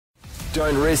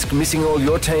Don't risk missing all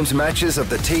your team's matches of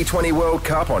the T20 World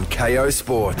Cup on KO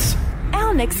Sports.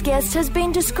 Our next guest has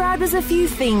been described as a few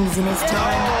things in his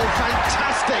time. Oh,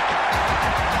 fantastic.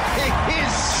 He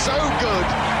is so good.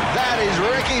 That is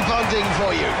Ricky Ponting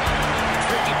for you.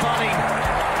 Ricky Ponting,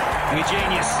 you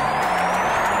genius.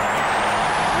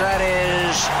 That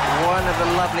is one of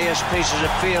the loveliest pieces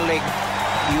of fielding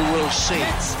you will see.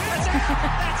 That's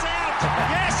out.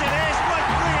 Yes, it is. What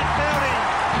brilliant fielding.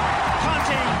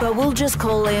 Ponting. But we'll just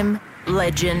call him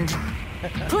Legend.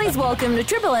 Please welcome to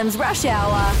Triple M's Rush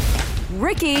Hour,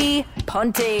 Ricky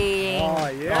Ponting. Oh,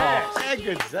 yeah. How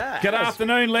good's that? Good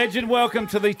afternoon, Legend. Welcome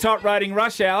to the Top Rating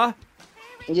Rush Hour.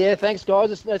 Yeah, thanks,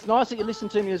 guys. It's nice that you listen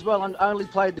to me as well. I only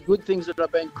played the good things that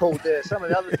I've been called there. Some of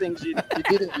the other things you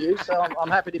didn't use, so I'm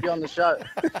happy to be on the show.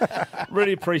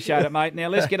 Really appreciate it, mate. Now,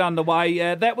 let's get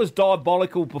underway. That was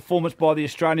diabolical performance by the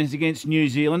Australians against New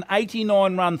Zealand.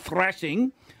 89-run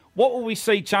thrashing. What will we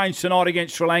see change tonight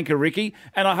against Sri Lanka, Ricky?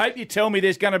 And I hope you tell me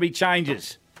there's going to be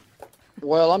changes.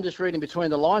 Well, I'm just reading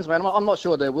between the lines, man. I'm not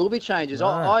sure there will be changes. No.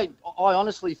 I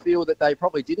honestly feel that they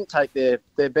probably didn't take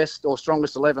their best or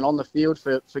strongest 11 on the field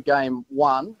for game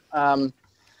one.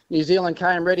 New Zealand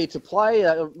came ready to play.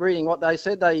 Reading what they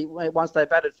said, once they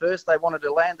batted first, they wanted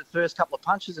to land the first couple of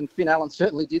punches, and Finn Allen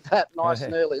certainly did that nice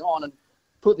and early on and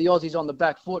put the Aussies on the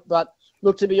back foot. But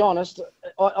look, to be honest,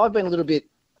 I've been a little bit,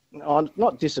 I'm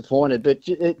not disappointed, but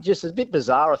just a bit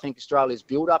bizarre, I think, Australia's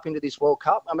build-up into this World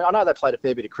Cup. I mean, I know they played a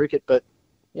fair bit of cricket, but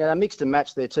they mixed and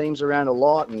matched their teams around a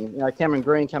lot. And, Cameron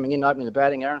Green coming in, opening the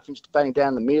batting, Aaron Finch batting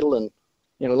down the middle, and,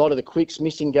 a lot of the quicks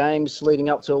missing games leading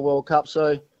up to a World Cup.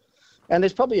 So, and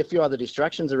there's probably a few other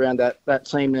distractions around that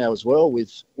team now as well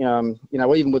with,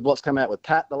 even with what's come out with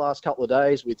Pat the last couple of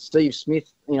days, with Steve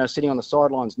Smith, sitting on the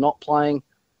sidelines, not playing.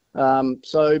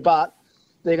 But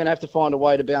they're going to have to find a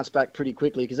way to bounce back pretty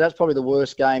quickly, because that's probably the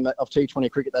worst game of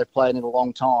T20 cricket they've played in a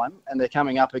long time. And they're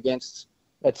coming up against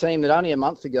a team that only a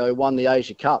month ago won the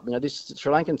Asia Cup. This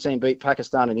Sri Lankan team beat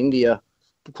Pakistan and India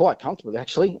quite comfortably,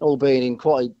 actually, albeit in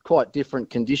quite different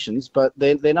conditions. But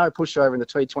they're no pushover in the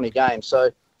T20 game.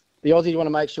 So the Aussies want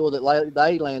to make sure that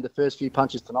they land the first few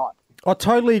punches tonight. I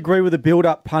totally agree with the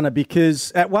build-up, punter,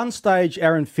 because at one stage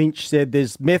Aaron Finch said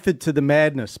there's method to the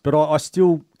madness, but I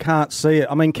still can't see it.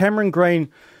 I mean, Cameron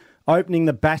Green opening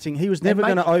the batting, he was never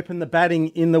going to open the batting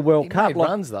in the World Cup.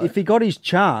 Runs, though. If he got his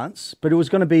chance, but it was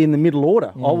going to be in the middle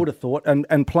order, I would have thought,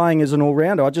 and playing as an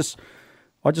all-rounder. I just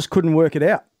couldn't work it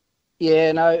out.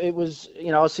 Yeah, no, it was,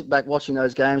 I sit back watching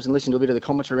those games and listen to a bit of the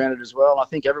commentary around it as well. I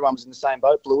think everyone was in the same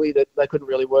boat, Bluey, that they couldn't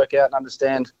really work out and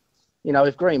understand,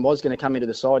 if Green was going to come into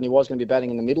the side and he was going to be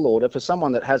batting in the middle order, for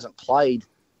someone that hasn't played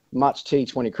much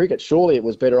T20 cricket, surely it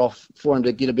was better off for him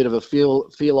to get a bit of a feel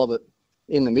of it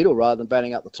in the middle rather than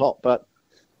batting up the top. But,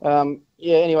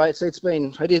 anyway,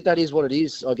 that is what it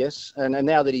is, I guess. And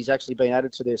now that he's actually been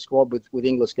added to their squad with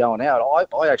Inglis going out,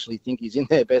 I actually think he's in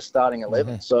their best starting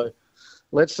 11. Mm-hmm. So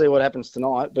let's see what happens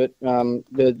tonight. But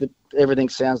everything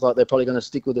sounds like they're probably going to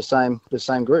stick with the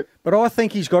same group. But I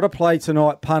think he's got to play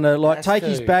tonight, punter. Take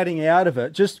his batting out of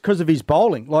it just because of his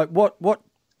bowling. What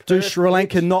do Sri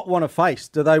Lanka not want to face?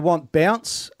 Do they want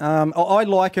bounce? I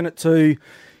liken it to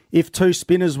if two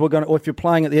spinners were going to, or if you're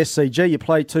playing at the SCG, you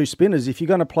play two spinners. If you're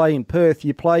going to play in Perth,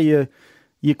 you play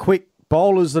your quick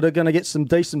bowlers that are going to get some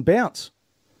decent bounce.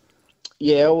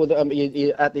 Yeah, or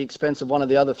at the expense of one of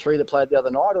the other three that played the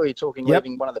other night, or are you talking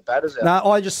leaving one of the batters out?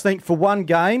 No, I just think for one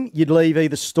game, you'd leave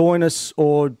either Stoinis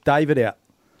or David out.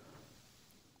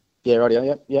 Yeah,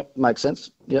 right. Yep, makes sense.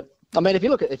 Yep. I mean, if you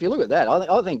look at that,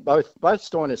 I think both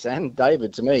Stoinis and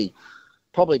David, to me,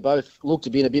 probably both look to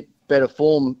be in a bit better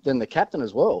form than the captain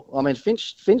as well. I mean,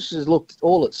 Finch has looked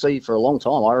all at sea for a long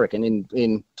time, I reckon,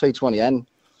 in T20 and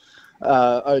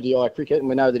ODI cricket, and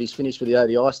we know that he's finished with the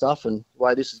ODI stuff, and the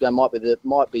way this is going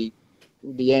might be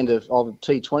the end of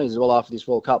T20s as well after this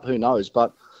World Cup. Who knows?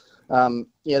 But I mean,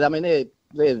 they're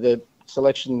the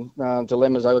selection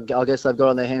dilemmas I guess they've got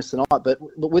on their hands tonight. But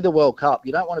with the World Cup,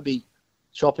 you don't want to be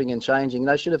chopping and changing.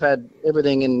 They should have had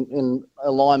everything in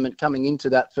alignment coming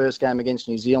into that first game against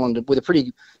New Zealand with a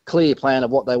pretty clear plan of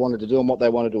what they wanted to do and what they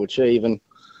wanted to achieve. And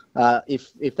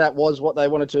if that was what they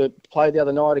wanted to play the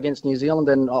other night against New Zealand,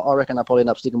 then I reckon they'll probably end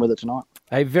up sticking with it tonight.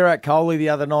 Hey, Virat Kohli the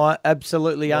other night,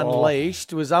 absolutely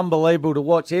unleashed. It was unbelievable to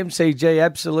watch. MCG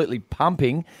absolutely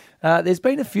pumping. There's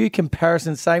been a few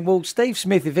comparisons saying, well, Steve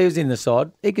Smith, if he was in the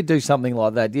side, he could do something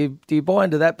like that. Do you buy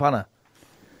into that, punter?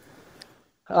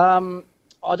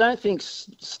 I don't think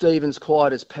Stephen's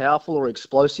quite as powerful or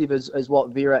explosive as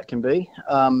what Virat can be.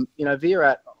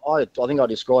 Virat, I think I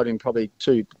described him probably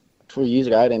 2 years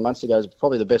ago, 18 months ago, as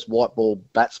probably the best white ball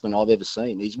batsman I've ever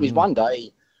seen. He's one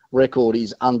day record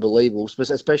is unbelievable,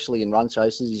 especially in run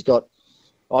chases. He's got,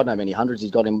 I don't know how many hundreds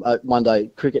he's got in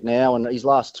one-day cricket now, and his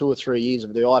last 2 or 3 years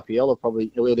of the IPL have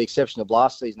probably, with the exception of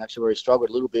last season, actually, where he struggled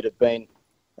a little bit, have been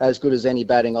as good as any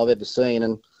batting I've ever seen.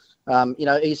 And,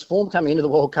 his form coming into the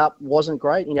World Cup wasn't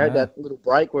great. He had that little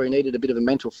break where he needed a bit of a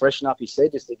mental freshen up, he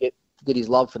said, just to get his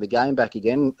love for the game back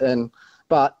again.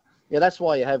 But that's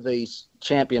why you have these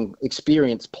champion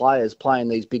experienced players playing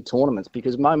these big tournaments,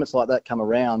 because moments like that come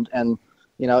around, and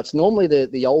it's normally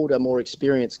the older, more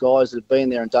experienced guys that have been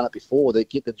there and done it before that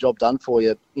get the job done for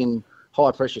you in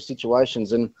high-pressure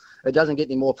situations. And it doesn't get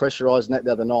any more pressurised than that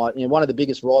the other night. One of the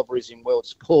biggest rivalries in world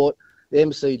sport, the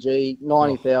MCG,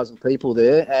 90,000 people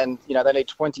there, and, they need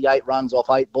 28 runs off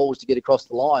 8 balls to get across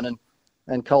the line,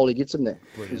 and Kohli gets them there.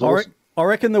 I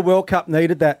reckon the World Cup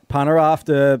needed that, punter,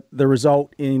 after the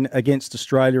result against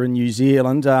Australia and New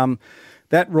Zealand.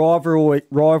 That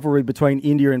rivalry between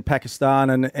India and Pakistan,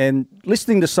 and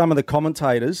listening to some of the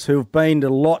commentators who have been to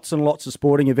lots and lots of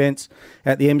sporting events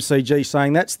at the MCG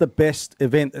saying that's the best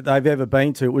event that they've ever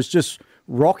been to. It was just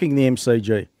rocking the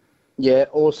MCG. Yeah,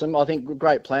 awesome. I think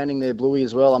great planning there, Bluey,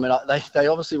 as well. I mean, they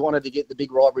obviously wanted to get the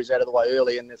big rivalries out of the way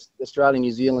early, and this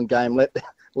Australia-New Zealand game let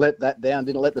that down,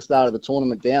 didn't let the start of the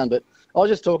tournament down. But I was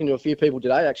just talking to a few people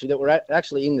today, actually, that were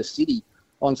actually in the city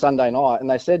on Sunday night, and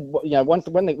they said,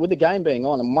 with the game being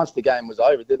on, and once the game was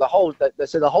over, they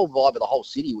said the whole vibe of the whole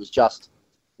city was just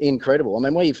incredible. I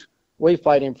mean, we've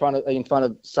played in front of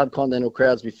subcontinental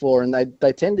crowds before, and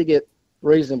they tend to get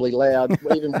reasonably loud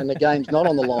even when the game's not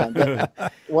on the line.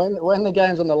 But when the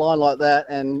game's on the line like that,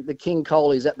 and the King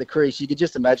Kohli's at the crease, you could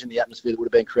just imagine the atmosphere that would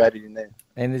have been created in there.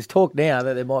 And there's talk now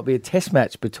that there might be a test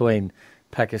match between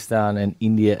Pakistan and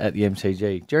India at the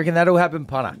MCG. Do you reckon that'll happen,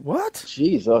 punter? What?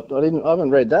 Jeez, I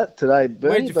haven't read that today,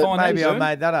 Bernie. Where'd you find that? Maybe I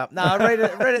made that up. No, I read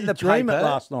it in the paper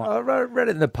last night. I read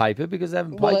it in the paper because they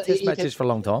haven't played test matches for a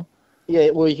long time.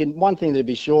 Yeah, well, one thing to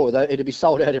be sure, it'd be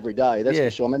sold out every day, that's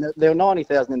for sure. I mean, there were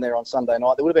 90,000 in there on Sunday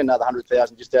night. There would have been another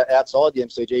 100,000 just outside the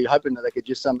MCG, hoping that they could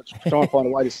just try and find a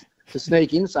way to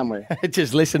sneak in somewhere.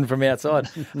 Just listen from outside.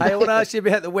 Hey, I want to ask you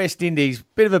about the West Indies.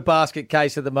 Bit of a basket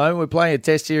case at the moment. We're playing a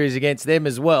test series against them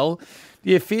as well.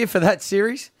 Do you fear for that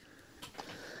series?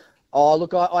 Oh,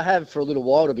 look, I have for a little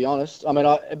while, to be honest. I mean,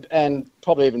 and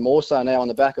probably even more so now on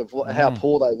the back of how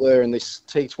poor they were in this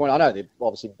T20. I know they're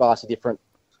obviously vastly different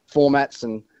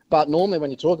formats, but normally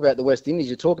when you talk about the West Indies,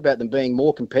 you talk about them being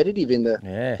more competitive in the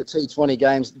T20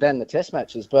 games than the Test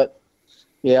matches. But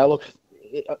yeah, look,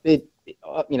 I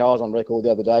was on record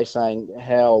the other day saying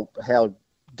how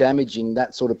damaging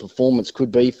that sort of performance could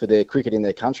be for their cricket in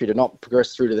their country to not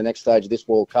progress through to the next stage of this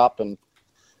World Cup, and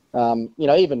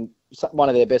even one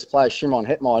of their best players, Shimron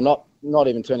Hetmeyer, not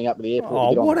even turning up at the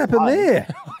airport. Oh, what happened there?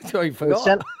 I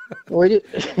forgot.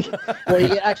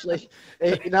 Actually,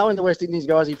 knowing the West Indies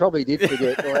guys, he probably did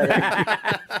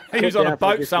forget. He was on a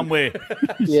boat somewhere.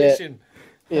 Yeah.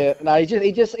 No, he's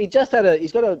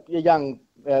got a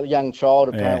young child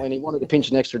apparently, and he wanted to pinch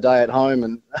an extra day at home,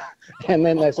 and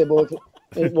then they said, well,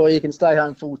 you can stay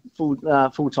home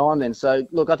full time then. So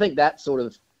look, I think that sort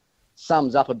of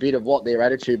sums up a bit of what their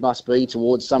attitude must be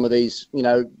towards some of these,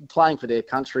 playing for their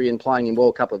country and playing in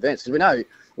World Cup events. Because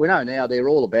we know now they're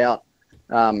all about,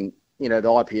 the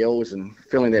IPLs and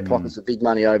filling their pockets with big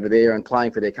money over there, and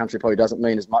playing for their country probably doesn't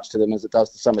mean as much to them as it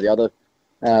does to some of the other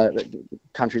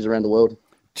countries around the world.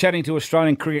 Chatting to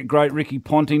Australian cricket great Ricky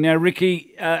Ponting. Now,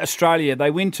 Ricky, Australia, they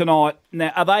win tonight.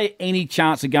 Now, are they any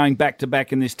chance of going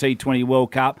back-to-back in this T20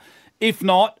 World Cup? If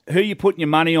not, who are you putting your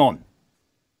money on?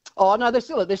 Oh no, there's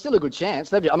still a good chance.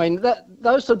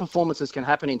 Those sort of performances can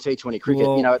happen in T20 cricket.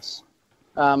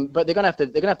 Well, but they're gonna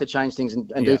have to change things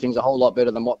and do things a whole lot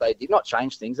better than what they did. Not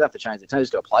change things; they have to change. They've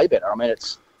just got to play better.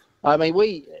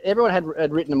 Everyone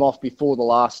had written them off before the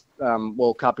last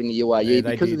World Cup in the UAE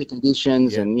because of the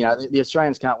conditions, and the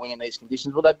Australians can't win in these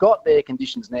conditions. Well, they've got their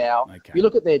conditions now. Okay. If you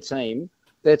look at their team,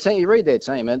 you read their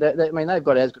team, and they've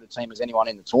got as good a team as anyone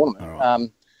in the tournament. Right.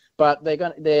 But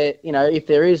if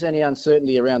there is any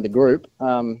uncertainty around the group,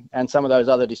 and some of those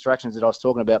other distractions that I was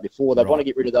talking about before, they want to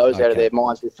get rid of those out of their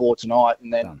minds before tonight,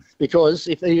 and then because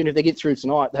even if they get through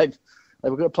tonight, they've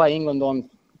got to play England on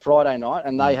Friday night,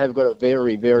 and they have got a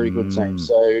very, very good team.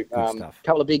 So a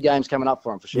couple of big games coming up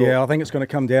for them for sure. Yeah, I think it's going to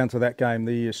come down to that game,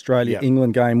 the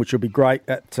Australia-England game, which will be great.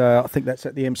 I think that's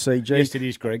at the MCG. Yes, it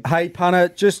is, Greg. Hey, punter,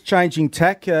 just changing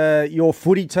tack, your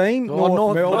footy team,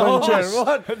 North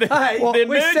Melbourne. They're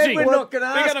merging. We're not going to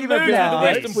ask him about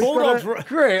the Western Bulldogs.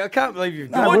 Greg, I can't believe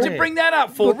you've done What'd you bring that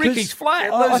up for? Ricky's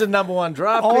flat. Those are number one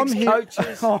draft picks,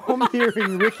 coaches. I'm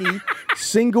hearing Ricky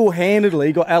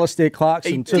single-handedly got Alistair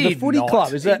Clarkson to the footy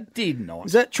club. He did not.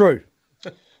 Is that true?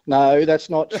 No, that's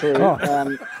not true.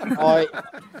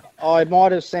 I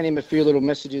might have sent him a few little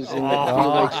messages in the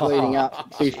few weeks leading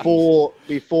up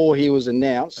before he was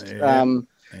announced.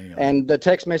 And the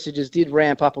text messages did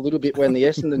ramp up a little bit when the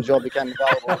Essendon job became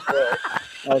available as well.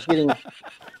 I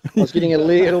was getting a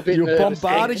little bit You're nervous.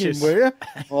 bombarding him, were you?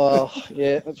 Well,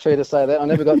 yeah, it's fair to say that. I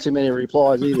never got too many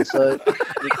replies either, so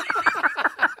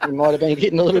he might have been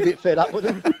getting a little bit fed up with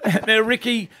him. Now,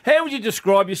 Ricky, how would you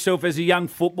describe yourself as a young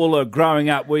footballer growing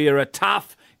up? Were you a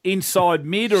tough inside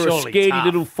mid or Surely a scaredy tough.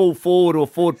 little full forward or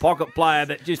forward pocket player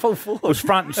that just was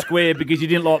front and square because you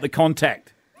didn't like the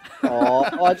contact?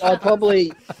 I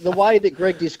probably, the way that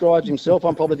Greg describes himself,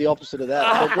 I'm probably the opposite of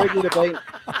that. So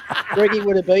Greggy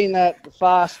would have been that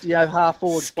fast, half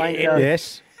forward flanker.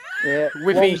 Yes. Yeah,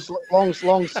 Whippy. long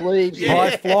sleeves.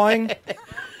 High flying.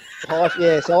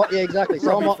 Exactly.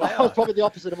 So I was probably the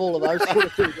opposite of all of those sort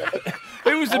of things.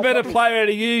 Who was the better player out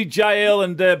of you, JL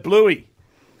and Bluey?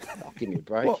 Oh, give me a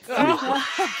break.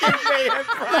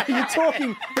 You're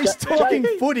talking. He's talking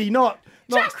footy, not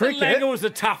Justin cricket. Langer was a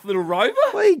tough little rover.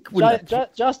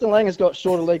 Justin Langer's got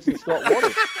shorter legs than Scott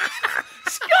Waddle.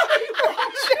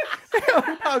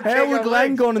 How would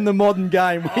Lang gone in the modern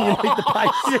game when you need the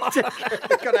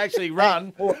pace? Got to actually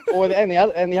run. And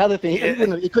the other thing,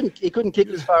 he couldn't kick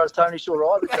it as far as Tony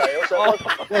Shaw either, JL. So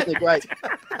it wasn't great.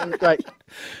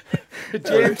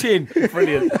 Jam tin.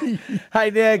 Brilliant.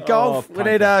 Hey, now, golf, we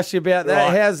need to ask you about that.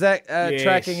 Right. How's that Yes.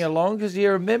 tracking along? Because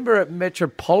you're a member at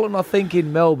Metropolitan, I think,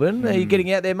 in Melbourne. Are you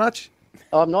getting out there much?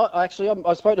 I'm not actually.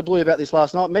 I spoke to Bluey about this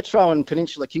last night. Metro and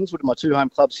Peninsula Kingswood are my two home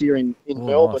clubs here in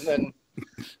Melbourne, and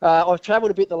I've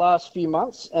travelled a bit the last few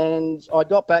months. And I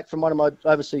got back from one of my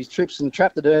overseas trips and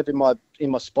trapped a nerve in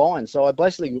my spine. So I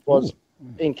basically was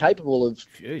incapable of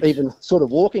even sort of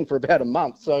walking for about a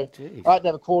month. So I had to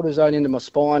have a cortisone into my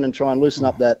spine and try and loosen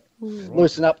up the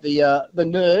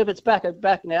nerve. It's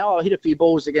back now. I hit a few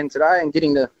balls again today and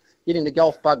getting the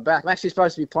golf bug back. I'm actually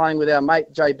supposed to be playing with our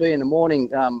mate JB in the morning.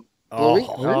 Bluey,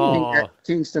 at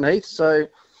Kingston Heath, so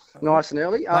nice and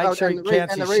early. Make sure he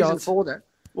counts and the his reason shots. for that,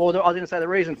 I was going to say the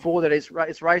reason for that is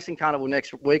it's racing carnival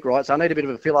next week, right? So I need a bit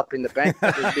of a fill up in the bank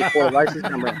before the races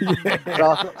come around.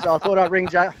 So I thought I'd ring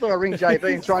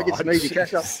JB and try and get some easy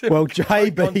cash up. Well,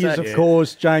 JB is, of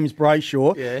course, James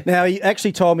Brayshaw. Yeah. Now, he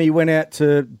actually told me he went out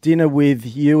to dinner with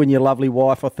you and your lovely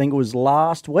wife, I think it was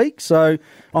last week. So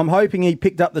I'm hoping he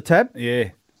picked up the tab. Yeah.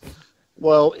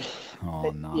 Well,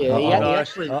 no. yeah,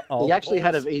 he actually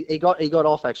had he got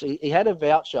off actually. He had a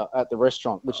voucher at the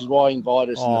restaurant, which is why he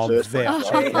invited us in the first place.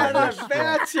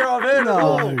 Voucher, I've heard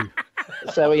of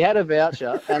it. So he had a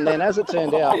voucher, and then as it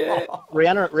turned out,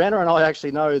 Rihanna and I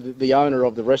actually know the owner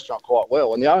of the restaurant quite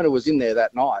well, and the owner was in there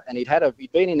that night, and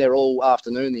he'd been in there all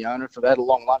afternoon. The owner, they had a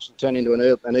long lunch and turned into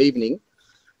an evening.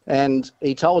 And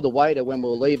he told the waiter when we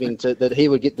were leaving that he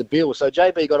would get the bill. So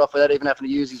JB got off without even having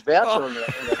to use his voucher.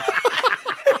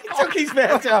 Took his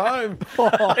voucher home.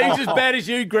 He's as bad as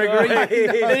you, Gregory.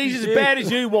 He's as bad as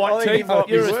you, White Teeth.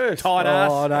 You're a tight ass.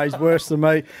 Oh, no, he's worse than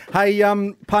me. Hey,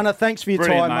 Punter, thanks for your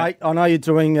Brilliant, time, mate. mate. I know you're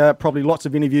doing probably lots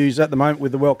of interviews at the moment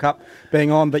with the World Cup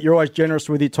being on, but you're always generous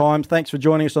with your time. Thanks for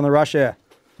joining us on the Rush Hour.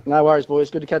 No worries,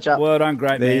 boys. Good to catch up. Well done,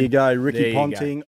 great man. There you go, There Ricky you go. Ponting.